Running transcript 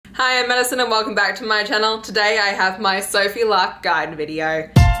Hi, I'm Madison and welcome back to my channel. Today I have my Sophie Lark guide video.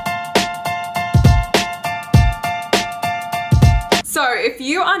 So if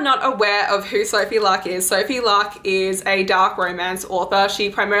you are not aware of who Sophie Lark is a dark romance author. She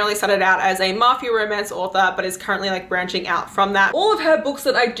primarily started out as a mafia romance author, but is currently like branching out from that. All of her books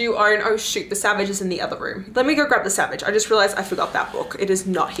that I do own, oh shoot, the Savage is in the other room. Let me go grab the Savage. I just realized I forgot that book. It is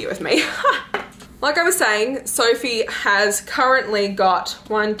not here with me. Like I was saying, Sophie has currently got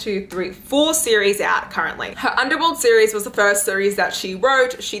 4 series out currently. Her Underworld series was the first series that she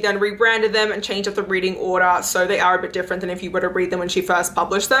wrote. She then rebranded them and changed up the reading order, so they are a bit different than if you were to read them when she first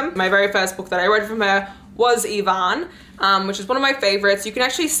published them. My very first book that I read from her was ɪନିର୍sᴛᴏᴜ, which is one of my favorites. You can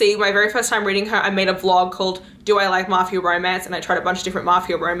actually see my very first time reading her, I made a vlog called Do I Like Mafia Romance? And I tried a bunch of different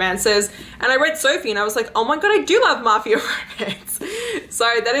mafia romances. And I read Sophie and I was like, oh my god, I do love mafia romance. So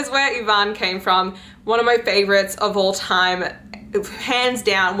that is where ɪନିର୍sᴛᴜ came from. One of my favorites of all time. Hands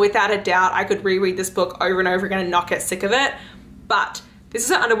down, without a doubt, I could reread this book over and over again and not get sick of it. But this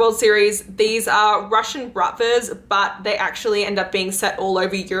is an Underworld series. These are Russian brothers, but they actually end up being set all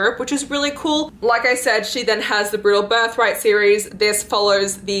over Europe, which is really cool. Like I said, she then has the brutal Birthright series. This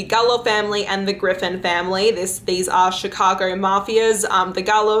follows the ɪḻᴏ family and the Griffin family. These are Chicago mafias. The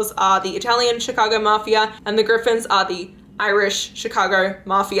ɪḻᴏs are the Italian Chicago mafia, and the Griffins are the Irish Chicago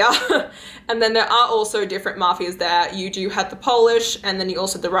mafia. And then there are also different mafias there. You do have the Polish, and then you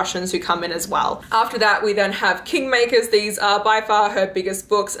also have the Russians who come in as well. After that, we then have Kingmakers. These are by far her biggest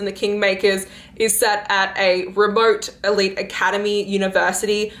books, and the Kingmakers is set at a remote elite academy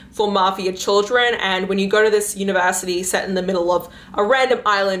university for mafia children. And when you go to this university set in the middle of a random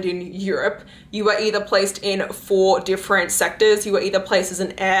island in Europe, you are either placed in 4 different sectors. You are either placed as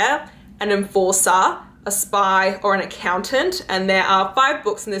an heir, an enforcer, a spy, or an accountant. And there are 5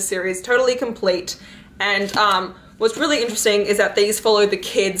 books in this series, totally complete. And what's really interesting is that these follow the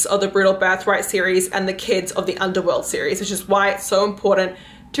kids of the brutal Birthright series and the kids of the Underworld series, which is why it's so important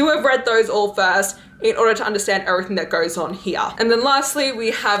to have read those all first in order to understand everything that goes on here. And then lastly,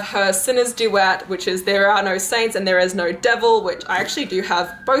 we have her Sinner's Duet, which is There Are No Saints and There Is No Devil, which I actually do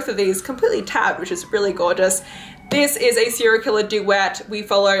have both of these completely tabbed, which is really gorgeous. This is a serial killer duet. We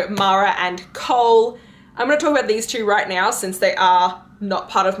follow Mara and Cole. I'm going to talk about these 2 right now since they are not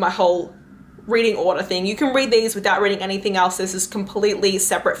part of my whole reading order thing. You can read these without reading anything else. This is completely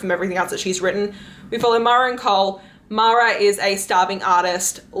separate from everything else that she's written. We follow Mara and Cole. Mara is a starving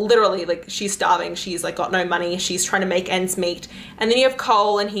artist, literally, like, she's starving. She's like got no money. She's trying to make ends meet. And then you have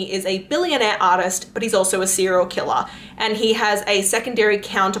Cole, and he is a billionaire artist, but he's also a serial killer. And he has a secondary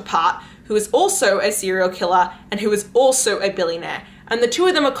counterpart who is also a serial killer and who is also a billionaire. And the 2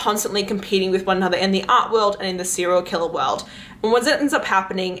 of them are constantly competing with one another in the art world and in the serial killer world. And what ends up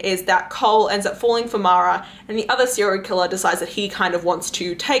happening is that Cole ends up falling for Mara, and the other serial killer decides that he kind of wants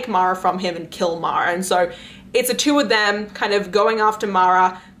to take Mara from him and kill Mara. And so it's the 2 of them kind of going after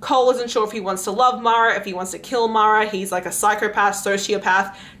Mara. Cole isn't sure if he wants to love Mara, if he wants to kill Mara. He's like a psychopath,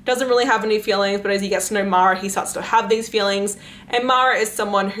 sociopath, doesn't really have any feelings, but as he gets to know Mara, he starts to have these feelings. And Mara is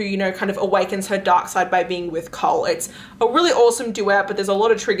someone who, you know, kind of awakens her dark side by being with Cole. It's a really awesome duet, but there's a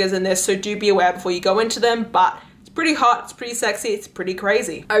lot of triggers in this, so do be aware before you go into them, but it's pretty hot, it's pretty sexy, it's pretty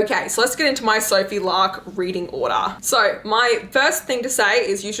crazy. Okay, so let's get into my Sophie Lark reading order. So my first thing to say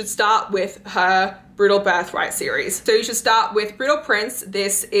is you should start with her Brutal Birthright series. So you should start with Brutal Prince.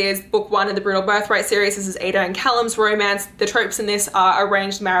 This is book 1 in the Brutal Birthright series. This is Ada and Callum's romance. The tropes in this are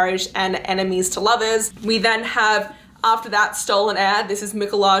arranged marriage and enemies to lovers. We then have, after that, Stolen Heir. This is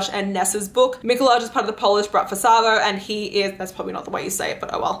Mikołaj and Nessa's book. Mikołaj is part of the Polish Bratstwo, and he is, that's probably not the way you say it, but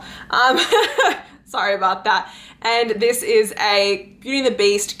oh well. Sorry about that. And this is a Beauty and the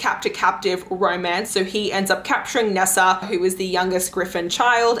Beast captor-captive romance. So he ends up capturing Nessa, who is the youngest Griffin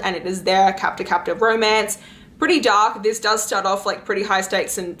child, and it is their captor-captive romance. Pretty dark. This does start off like pretty high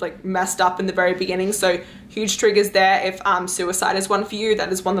stakes and like messed up in the very beginning, so huge triggers there. If suicide is one for you,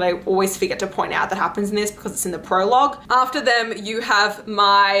 that is one that I always forget to point out that happens in this because it's in the prologue. After them, you have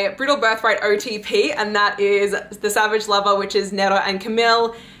my Brutal Birthright OTP, and that is The Savage Lover, which is Nero and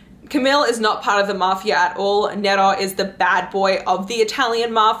Camille. Camille is not part of the mafia at all. Nero is the bad boy of the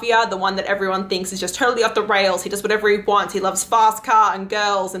Italian mafia, the one that everyone thinks is just totally off the rails. He does whatever he wants. He loves fast car and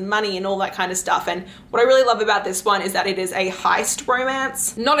girls and money and all that kind of stuff. And what I really love about this one is that it is a heist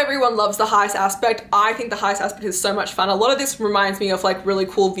romance. Not everyone loves the heist aspect. I think the heist aspect is so much fun. A lot of this reminds me of like really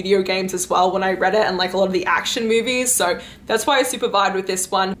cool video games as well when I read it, and like a lot of the action movies. So that's why I super vibed with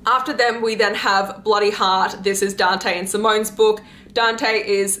this one. After them, we then have Bloody Heart. This is Dante and Simone's book. Dante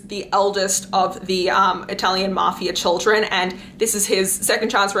is the eldest of the Italian mafia children, and this is his second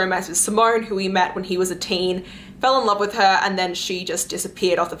chance romance with Simone, who he met when he was a teen. fell in love with her, and then she just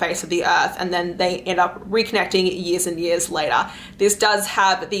disappeared off the face of the earth, and then they end up reconnecting years and years later. This does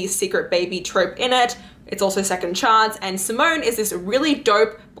have the secret baby trope in it. It's also second chance, and Simone is this really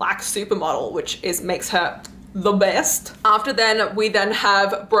dope black supermodel, which makes her the best. After then, we then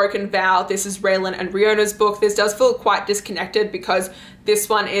have Broken Vow. This is Raylan and Riona's book. This does feel quite disconnected because this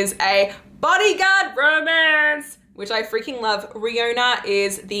one is a bodyguard romance, which I freaking love. Riona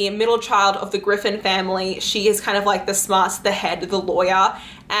is the middle child of the Griffin family. She is kind of like the smarts, the head, the lawyer,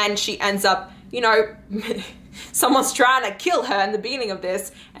 and she ends up, you know, someone's trying to kill her in the beginning of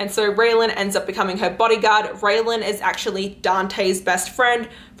this, and so Raylan ends up becoming her bodyguard. Raylan is actually Dante's best friend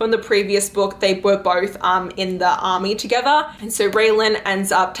from the previous book. They were both in the army together, and so Raylan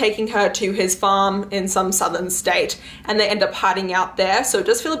ends up taking her to his farm in some southern state, and they end up hiding out there. So it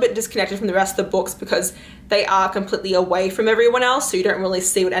does feel a bit disconnected from the rest of the books because they are completely away from everyone else, so you don't really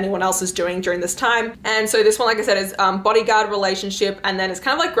see what anyone else is doing during this time. And so this one, like I said, is bodyguard relationship, and then it's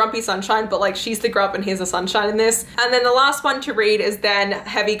kind of like Grumpy Sunshine, but like she's the grump and he's the sunshine in this. And then the last one to read is then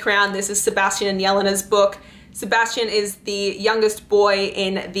Heavy Crown. This is Sebastian and Yelena's book. Sebastian is the youngest boy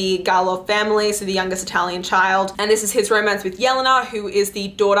in the Garlov family, so the youngest Italian child. And this is his romance with Yelena, who is the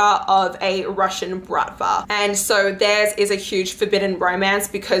daughter of a Russian bratva. And so theirs is a huge forbidden romance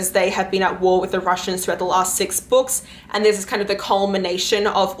because they have been at war with the Russians throughout the last 6 books. And this is kind of the culmination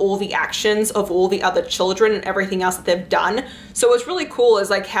of all the actions of all the other children and everything else that they've done. So what's really cool is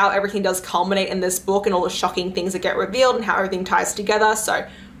like how everything does culminate in this book and all the shocking things that get revealed and how everything ties together. So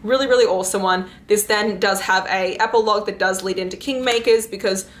really, really awesome one. This then does have a epilogue that does lead into Kingmakers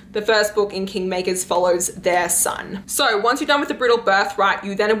because the first book in Kingmakers follows their son. So once you're done with the Brutal Birthright,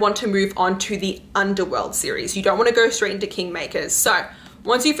 you then want to move on to the Underworld series. You don't want to go straight into Kingmakers. So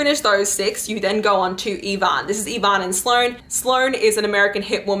once you finish those 6, you then go on to Ivan. This is Ivan and Sloane. Sloane is an American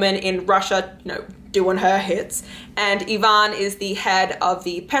hit woman in Russia, you know, doing her hits. And Ivan is the head of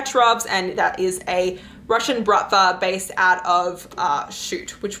the Petrovs, and that is a Russian bratva based out of,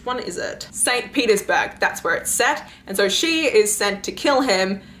 shoot, which one is it? St. Petersburg, that's where it's set. And so she is sent to kill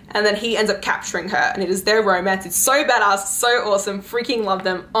him, and then he ends up capturing her, and it is their romance. It's so badass, so awesome, freaking love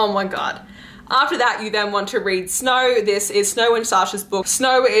them, oh my god. After that, you then want to read Snow. This is Snow and Sasha's book.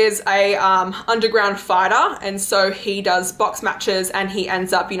 Snow is a underground fighter, and so he does box matches, and he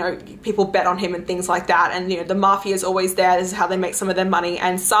ends up, you know, people bet on him and things like that, and you know, the mafia is always there. This is how they make some of their money.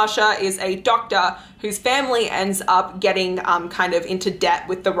 And Sasha is a doctor whose family ends up getting kind of into debt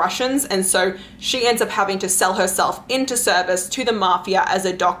with the Russians, and so she ends up having to sell herself into service to the mafia as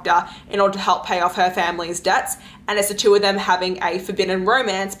a doctor in order to help pay off her family's debts. And it's the two of them having a forbidden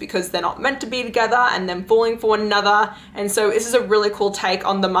romance because they're not meant to be together and then falling for one another. And so this is a really cool take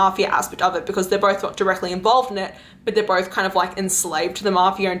on the mafia aspect of it because they're both not directly involved in it, but they're both kind of like enslaved to the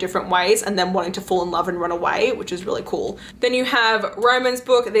mafia in different ways and then wanting to fall in love and run away, which is really cool. Then you have Roman's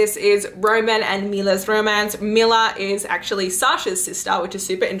book. This is Roman and Mila's romance. Mila is actually Sasha's sister, which is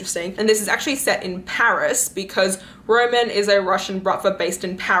super interesting. And this is actually set in Paris because Roman is a Russian bratva based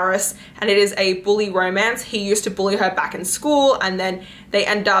in Paris, and it is a bully romance. He used to bully her back in school, and then they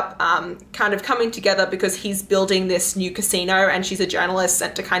end up kind of coming together because he's building this new casino and she's a journalist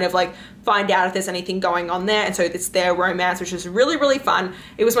sent to kind of like find out if there's anything going on there. And so it's their romance, which is really, really fun.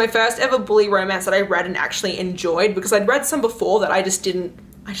 It was my first ever bully romance that I read and actually enjoyed because I'd read some before that I just didn't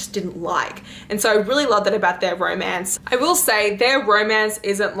like. And so I really love that about their romance. I will say their romance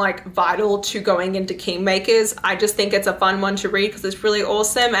isn't like vital to going into Kingmakers. I just think it's a fun one to read because it's really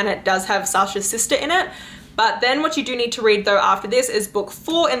awesome and it does have Sasha's sister in it. But then what you do need to read though after this is book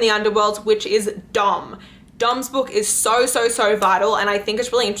 4 in the Underworld, which is Dom. Dom's book is so, so, so vital, and I think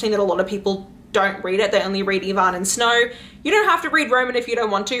it's really interesting that a lot of people don't read it. They only read Ivan and Snow. You don't have to read Roman if you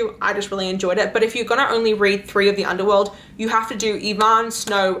don't want to. I just really enjoyed it. But if you're gonna only read 3 of the Underworld, you have to do Ivan,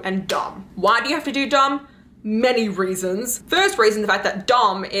 Snow, and Dom. Why do you have to do Dom? Many reasons. First reason, the fact that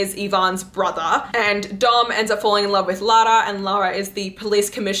Dom is Ivan's brother, and Dom ends up falling in love with Lara, and Lara is the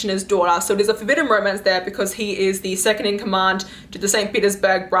police commissioner's daughter. So it is a forbidden romance there because he is the second in command to the St.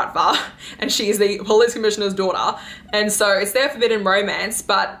 Petersburg bratva, and she is the police commissioner's daughter. And so it's their forbidden romance,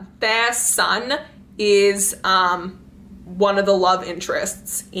 but their son is one of the love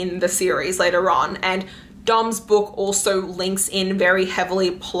interests in the series later on. And Dom's book also links in very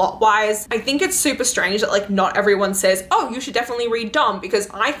heavily plot-wise. I think it's super strange that like not everyone says, oh, you should definitely read Dom, because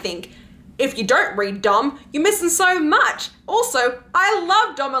I think if you don't read Dom, you're missing so much. Also, I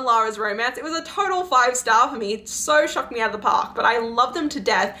love Dom and Lara's romance. It was a total 5-star for me. It so shocked me out of the park, but I love them to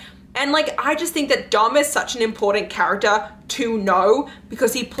death. And like, I just think that Dom is such an important character to know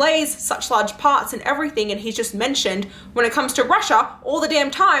because he plays such large parts in everything, and he's just mentioned when it comes to Russia all the damn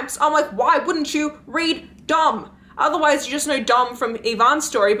time. So I'm like, why wouldn't you read Dom. Otherwise, you just know Dom from Ivan's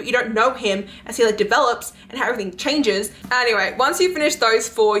story, but you don't know him as he like develops and how everything changes. Anyway, once you finish those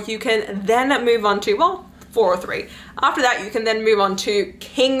 4, you can then move on to, well, 4 or 3. After that, you can then move on to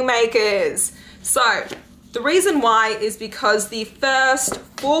Kingmakers. So the reason why is because the first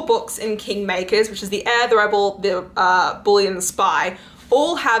 4 books in Kingmakers, which is the Heir, the Rebel, the Bully, and the Spy,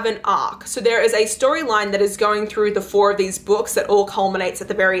 all have an arc. So there is a storyline that is going through the 4 of these books that all culminates at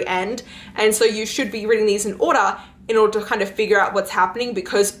the very end. And so you should be reading these in order to kind of figure out what's happening,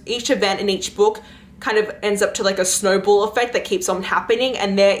 because each event in each book kind of ends up to like a snowball effect that keeps on happening.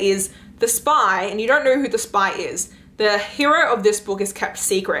 And there is the spy, and you don't know who the spy is. The hero of this book is kept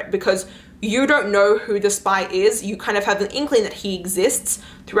secret because you don't know who the spy is. You kind of have an inkling that he exists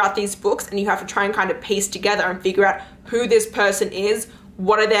throughout these books, and you have to try and kind of piece together and figure out who this person is,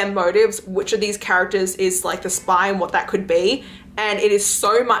 what are their motives, which of these characters is like the spy and what that could be. And it is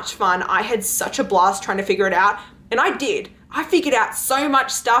so much fun. I had such a blast trying to figure it out, and I did. I figured out so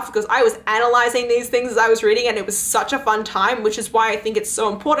much stuff because I was analyzing these things as I was reading, and it was such a fun time, which is why I think it's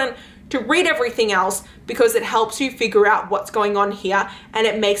so important to read everything else, because it helps you figure out what's going on here and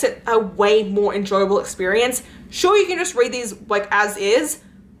it makes it a way more enjoyable experience. Sure, you can just read these like as is,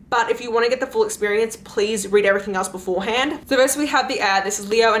 but if you want to get the full experience, please read everything else beforehand. So first we have the Heir. This is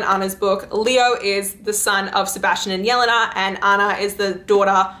Leo and Anna's book. Leo is the son of Sebastian and Yelena, and Anna is the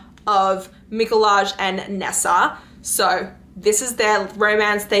daughter of Mikuláš and Nessa. So this is their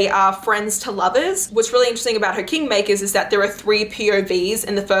romance. They are friends to lovers. What's really interesting about her Kingmakers is that there are 3 POVs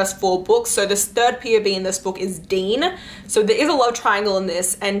in the first 4 books. So this third POV in this book is Dean. So there is a love triangle in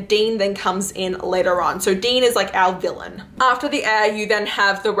this, and Dean then comes in later on. So Dean is like our villain. After the Heir, you then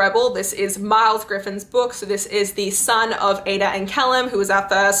have the Rebel. This is Miles Griffin's book. So this is the son of Ada and Callum, who was our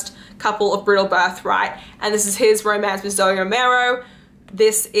first couple of Brittle Birthright. And this is his romance with Zoe Romero.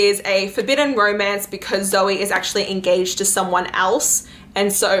 This is a forbidden romance because Zoe is actually engaged to someone else,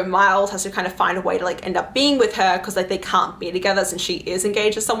 and so Miles has to kind of find a way to like end up being with her because like they can't be together since she is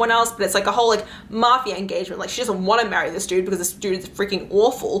engaged to someone else. But it's like a whole like mafia engagement. Like she doesn't want to marry this dude because this dude is freaking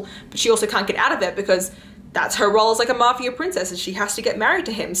awful, but she also can't get out of it because that's her role as like a mafia princess, and she has to get married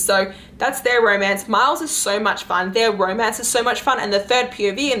to him. So that's their romance. Miles is so much fun. Their romance is so much fun. And the third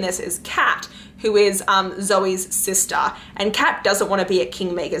POV in this is Kat, who is Zoe's sister. And Kat doesn't want to be at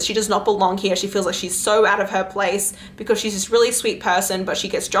Kingmakers. She does not belong here. She feels like she's so out of her place because she's this really sweet person, but she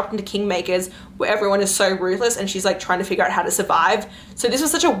gets dropped into Kingmakers where everyone is so ruthless, and she's like trying to figure out how to survive. So this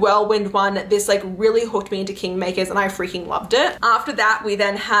was such a whirlwind one. This like really hooked me into Kingmakers, and I freaking loved it. After that, we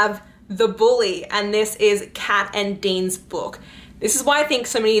then have The Bully, and this is Kat and Dean's book. This is why I think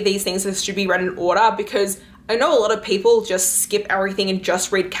so many of these things should be read in order, because I know a lot of people just skip everything and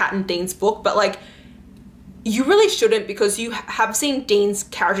just read Kat and Dean's book, but like you really shouldn't, because you have seen Dean's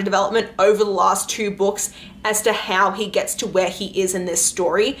character development over the last 2 books as to how he gets to where he is in this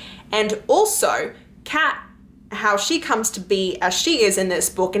story. And also Kat, how she comes to be as she is in this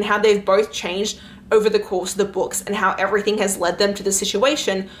book, and how they've both changed over the course of the books, and how everything has led them to the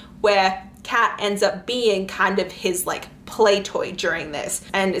situation where Kat ends up being kind of his like play toy during this.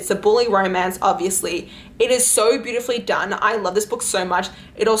 And it's a bully romance, obviously. It is so beautifully done. I love this book so much.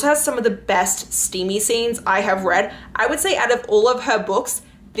 It also has some of the best steamy scenes I have read. I would say out of all of her books,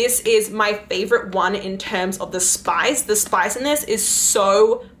 this is my favorite one in terms of the spice. The spice in this is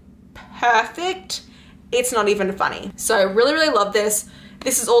so perfect. It's not even funny. So I really, really love this.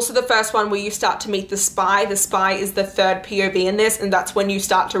 This is also the first one where you start to meet the spy. The spy is the third POV in this, and that's when you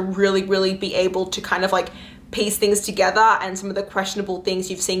start to really, really be able to kind of like piece things together, and some of the questionable things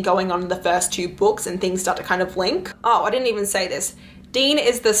you've seen going on in the first 2 books, and things start to kind of link. Oh, I didn't even say this. Dean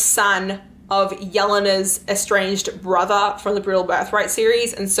is the son of Yelena's estranged brother from the Brittle Birthright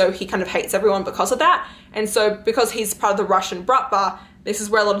series, and so he kind of hates everyone because of that. And so because he's part of the Russian Bratva, this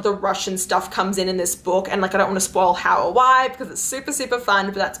is where a lot of the Russian stuff comes in this book, and like I don't want to spoil how or why because it's super, super fun,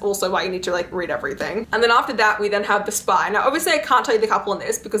 but that's also why you need to like read everything. And then after that, we then have the spy. Now obviously I can't tell you the couple in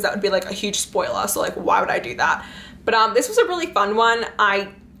this because that would be like a huge spoiler, so like why would I do that? But this was a really fun one.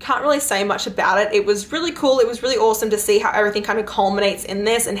 I can't really say much about it. It was really cool. It was really awesome to see how everything kind of culminates in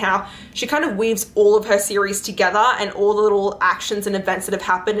this, and how she kind of weaves all of her series together, and all the little actions and events that have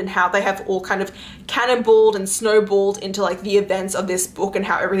happened, and how they have all kind of cannonballed and snowballed into like the events of this book, and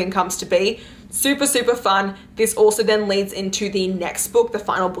how everything comes to be. Super, super fun. This also then leads into the next book, the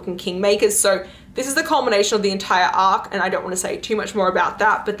final book in Kingmakers. So this is the culmination of the entire arc, and I don't want to say too much more about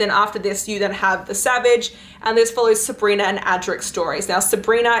that. But then after this, you then have The Savage, and this follows Sabrina and Adric's stories. Now,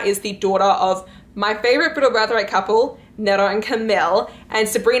 Sabrina is the daughter of my favorite Brittle Birthright couple, ᴛᴏᴏ and Camille, and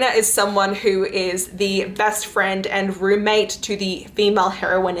Sabrina is someone who is the best friend and roommate to the female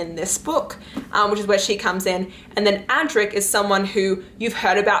heroine in this book, which is where she comes in. And then Adric is someone who you've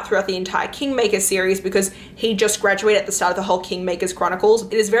heard about throughout the entire Kingmakers series because he just graduated at the start of the whole Kingmakers Chronicles.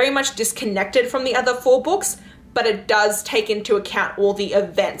 It is very much disconnected from the other 4 books, but it does take into account all the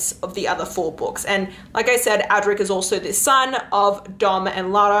events of the other 4 books. And like I said, Adric is also the son of Dom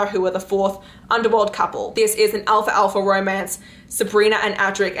and Lara, who are the 4th Underworld couple. This is an alpha-alpha romance. Sabrina and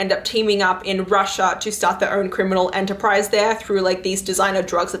Adric end up teaming up in Russia to start their own criminal enterprise there through like these designer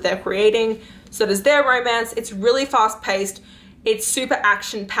drugs that they're creating. So there's their romance. It's really fast-paced. It's super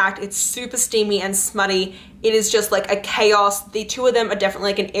action-packed. It's super steamy and smutty. It is just like a chaos. The 2 of them are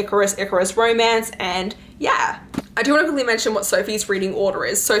definitely like an Icarus romance, and yeah. I do want to quickly mention what Sophie's reading order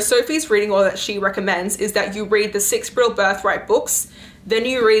is. So Sophie's reading order that she recommends is that you read the 6 Brittle Birthright books, then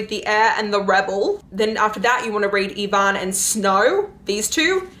you read The Heir and the Rebel, then after that you want to read ɪᴛ and Snow, these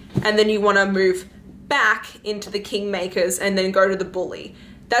 2, and then you want to move back into the Kingmakers and then go to the Bully.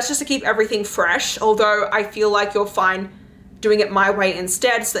 That's just to keep everything fresh, although I feel like you'll find doing it my way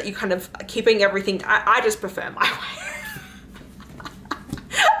instead, so that you kind of keeping everything. I just prefer my way.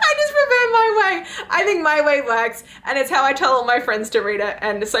 I just prefer my way. I think my way works, and it's how I tell all my friends to read it,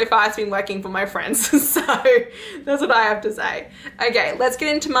 and so far it's been working for my friends. So that's what I have to say. Okay, let's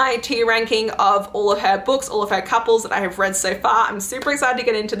get into my tier ranking of all of her books, all of her couples that I have read so far. I'm super excited to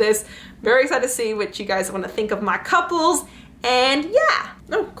get into this. Very excited to see what you guys want to think of my couples. And yeah,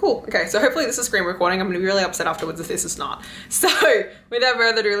 oh cool. Okay, so hopefully this is screen recording. I'm gonna be really upset afterwards if this is not. So without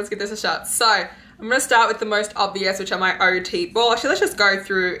further ado, let's get this a shot. So I'm gonna start with the most obvious, which are my OT. Well, actually, let's just go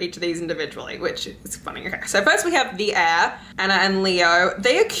through each of these individually, which is funny. Okay, so first we have The Heir, Anna and Leo.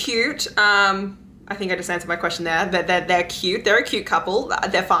 They are cute. I think I just answered my question there. They're cute. They're a cute couple.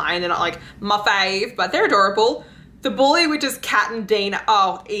 They're fine. They're not like my fave, but they're adorable. The Bully, which is Kat and Dean.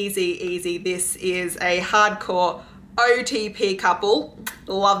 Oh, easy. This is a hardcore OTP couple.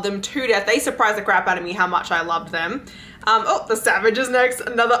 Love them to death. They surprised the crap out of me how much I loved them. Oh, The Savage is next.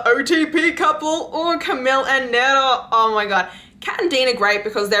 Another OTP couple. Oh, Camille and ᴛᴏ. Oh my god. Kat and Dean are great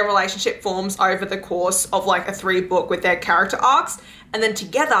because their relationship forms over the course of like a 3 book with their character arcs. And then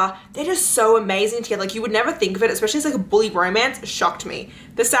together, they're just so amazing together. Like you would never think of it, especially as like a bully romance. Shocked me.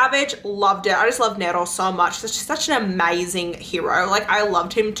 The Savage, loved it. I just love ᴛᴏ so much. Such an amazing hero. Like I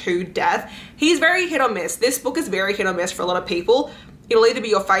loved him to death. He's very hit or miss. This book is very hit or miss for a lot of people. It'll either be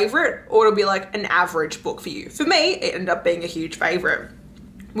your favorite or it'll be like an average book for you. For me, it ended up being a huge favorite.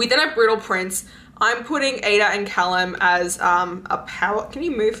 We then have Brittle Prince. I'm putting Ada and Callum as a power. Can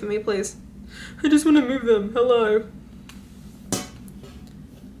you move for me, please? I just want to move them. Hello.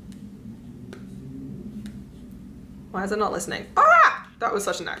 Why is it not listening? Ah! That was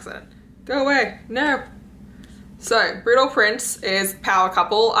such an accident. Go away. No. So, Brittle Prince is power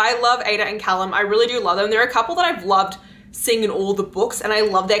couple. I love Ada and Callum. I really do love them. They're a couple that I've loved seeing in all the books, and I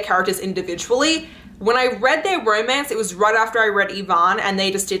love their characters individually. When I read their romance, it was right after I read ɪᴛ, and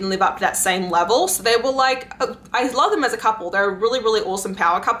they just didn't live up to that same level. So they were like, I love them as a couple. They're a really, really awesome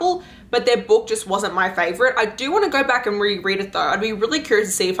power couple, but their book just wasn't my favorite. I do want to go back and reread it though. I'd be really curious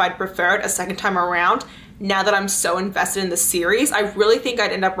to see if I'd prefer it a second time around. Now that I'm so invested in the series, I really think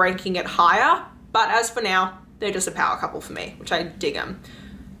I'd end up ranking it higher. But as for now, they're just a power couple for me, which I dig them.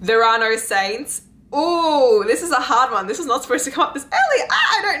 There Are No Saints. Ooh, this is a hard one. This is not supposed to come up this early.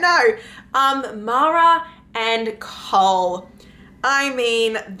 I don't know. Mara and Cole. I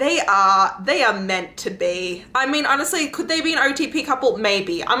mean, they are meant to be. I mean, honestly, could they be an OTP couple?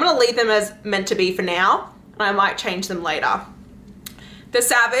 Maybe. I'm gonna leave them as meant to be for now, and I might change them later. The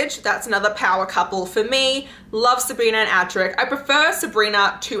Savage, that's another power couple for me. Love Sabrina and Adric. I prefer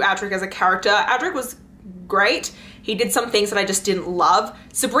Sabrina to Adric as a character. Adric was great. He did some things that I just didn't love.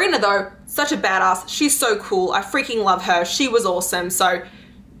 Sabrina though, such a badass. She's so cool. I freaking love her. She was awesome. So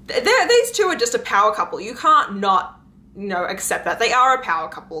these two are just a power couple. You can't not, you know, accept that. They are a power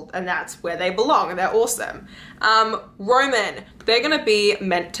couple and that's where they belong and they're awesome. Roman, they're gonna be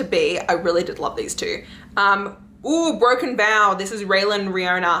meant to be. I really did love these two. Ooh, Broken Vow. This is Raylan and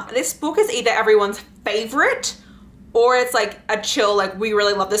Riona. This book is either everyone's favorite or it's like a chill, like we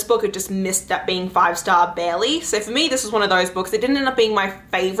really love this book. It just missed that being 5-star barely. So for me, this was one of those books. It didn't end up being my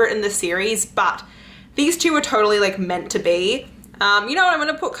favorite in the series, but these two are totally like meant to be. You know what? I'm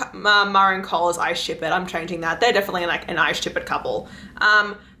gonna put Mara and Cole as I ship it. I'm changing that. They're definitely like an I ship it couple.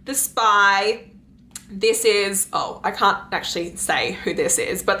 The Spy. This is, oh, I can't actually say who this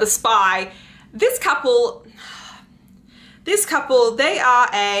is, but The Spy. This couple, they are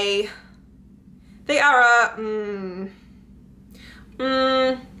a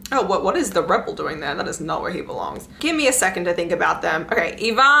Oh, what is the rebel doing there? That is not where he belongs. Give me a second to think about them. Okay,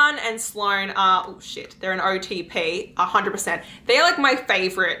 Ivan and Sloane are, oh shit, they're an OTP, 100%. They're like my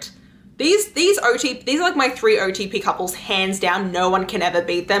favorite. These are like my 3 OTP couples, hands down. No one can ever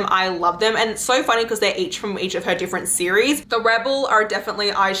beat them. I love them. And it's so funny because they're each from each of her different series. The Rebel are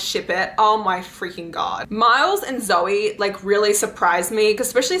definitely, I ship it. Oh my freaking God. Miles and Zoe like really surprised me, because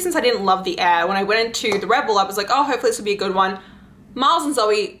especially since I didn't love the Heir. When I went into the Rebel, I was like, oh, hopefully this will be a good one. Miles and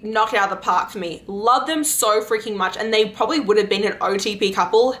Zoe knocked it out of the park for me. Love them so freaking much. And they probably would have been an OTP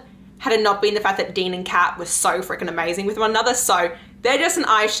couple had it not been the fact that Dean and Kat were so freaking amazing with one another. So they're just an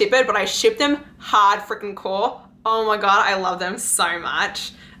I ship it, but I ship them hard freaking core. Oh my God, I love them so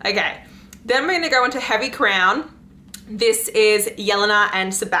much. Okay, then we're gonna go into Heavy Crown. This is Yelena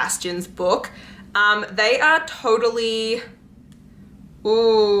and Sebastian's book. They are totally,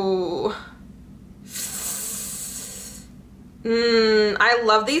 ooh. I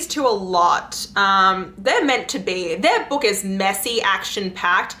love these two a lot. They're meant to be. Their book is messy,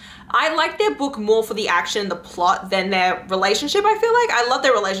 action-packed. I like their book more for the action and the plot than their relationship, I feel like. I love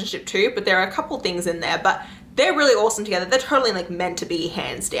their relationship too, but there are a couple things in there, but they're really awesome together. They're totally like meant to be,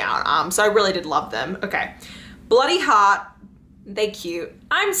 hands down. So I really did love them. Okay. Bloody Heart, they cute.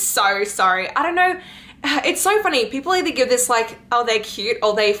 I'm so sorry. I don't know. It's so funny. People either give this like, oh, they're cute,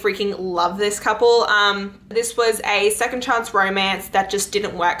 or they freaking love this couple. This was a second chance romance that just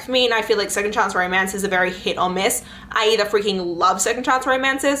didn't work for me, and I feel like second chance romances are very hit or miss. I either freaking love second chance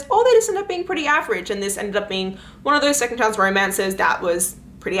romances, or they just end up being pretty average, and this ended up being one of those second chance romances that was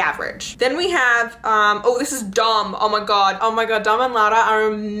pretty average. Then we have, oh, this is Dom. Oh my God. Oh my God. Dom and Lara are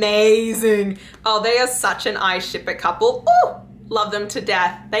amazing. Oh, they are such an I ship it couple. Ooh. Love them to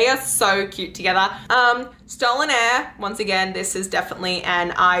death. They are so cute together. Stolen Heir, once again, this is definitely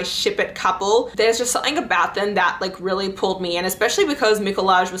an I ship it couple. There's just something about them that like really pulled me in, especially because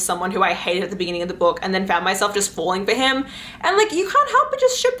Mikolaj was someone who I hated at the beginning of the book and then found myself just falling for him. And like, you can't help but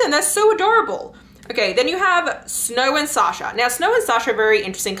just ship them. They're so adorable. Okay, then you have Snow and Sasha. Now, Snow and Sasha are a very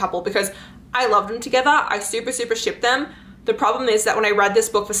interesting couple because I love them together. I super ship them. The problem is that when I read this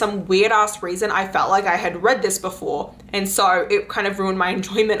book, for some weird ass reason, I felt like I had read this before. And so it kind of ruined my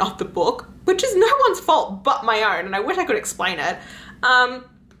enjoyment of the book, which is no one's fault but my own. And I wish I could explain it.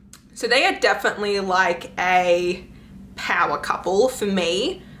 So they are definitely like a power couple for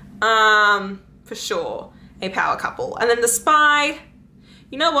me. For sure, a power couple. And then the Spy,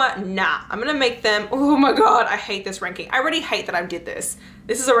 you know what? Nah, I'm gonna make them, oh my God, I hate this ranking. I already hate that I did this.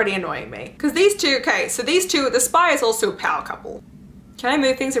 This is already annoying me. Because these two, okay, so these two, the Spy is also a power couple. Can I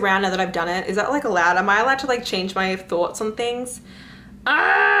move things around now that I've done it? Is that like allowed? Am I allowed to like change my thoughts on things?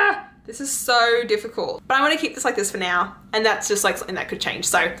 This is so difficult. But I want to keep this like this for now. And that's just like something that could change.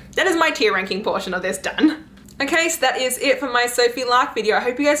 So that is my tier ranking portion of this done. Okay, so that is it for my Sophie Lark video. I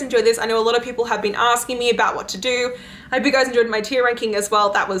hope you guys enjoyed this. I know a lot of people have been asking me about what to do. I hope you guys enjoyed my tier ranking as well.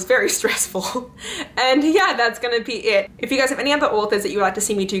 That was very stressful. And yeah, that's gonna be it. If you guys have any other authors that you would like to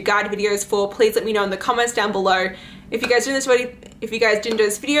see me do guide videos for, please let me know in the comments down below. If you guys did enjoy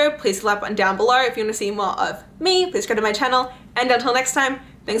this video, please hit the like button down below. If you want to see more of me, please go to my channel. And until next time,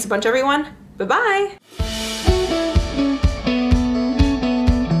 thanks a bunch everyone. Bye-bye.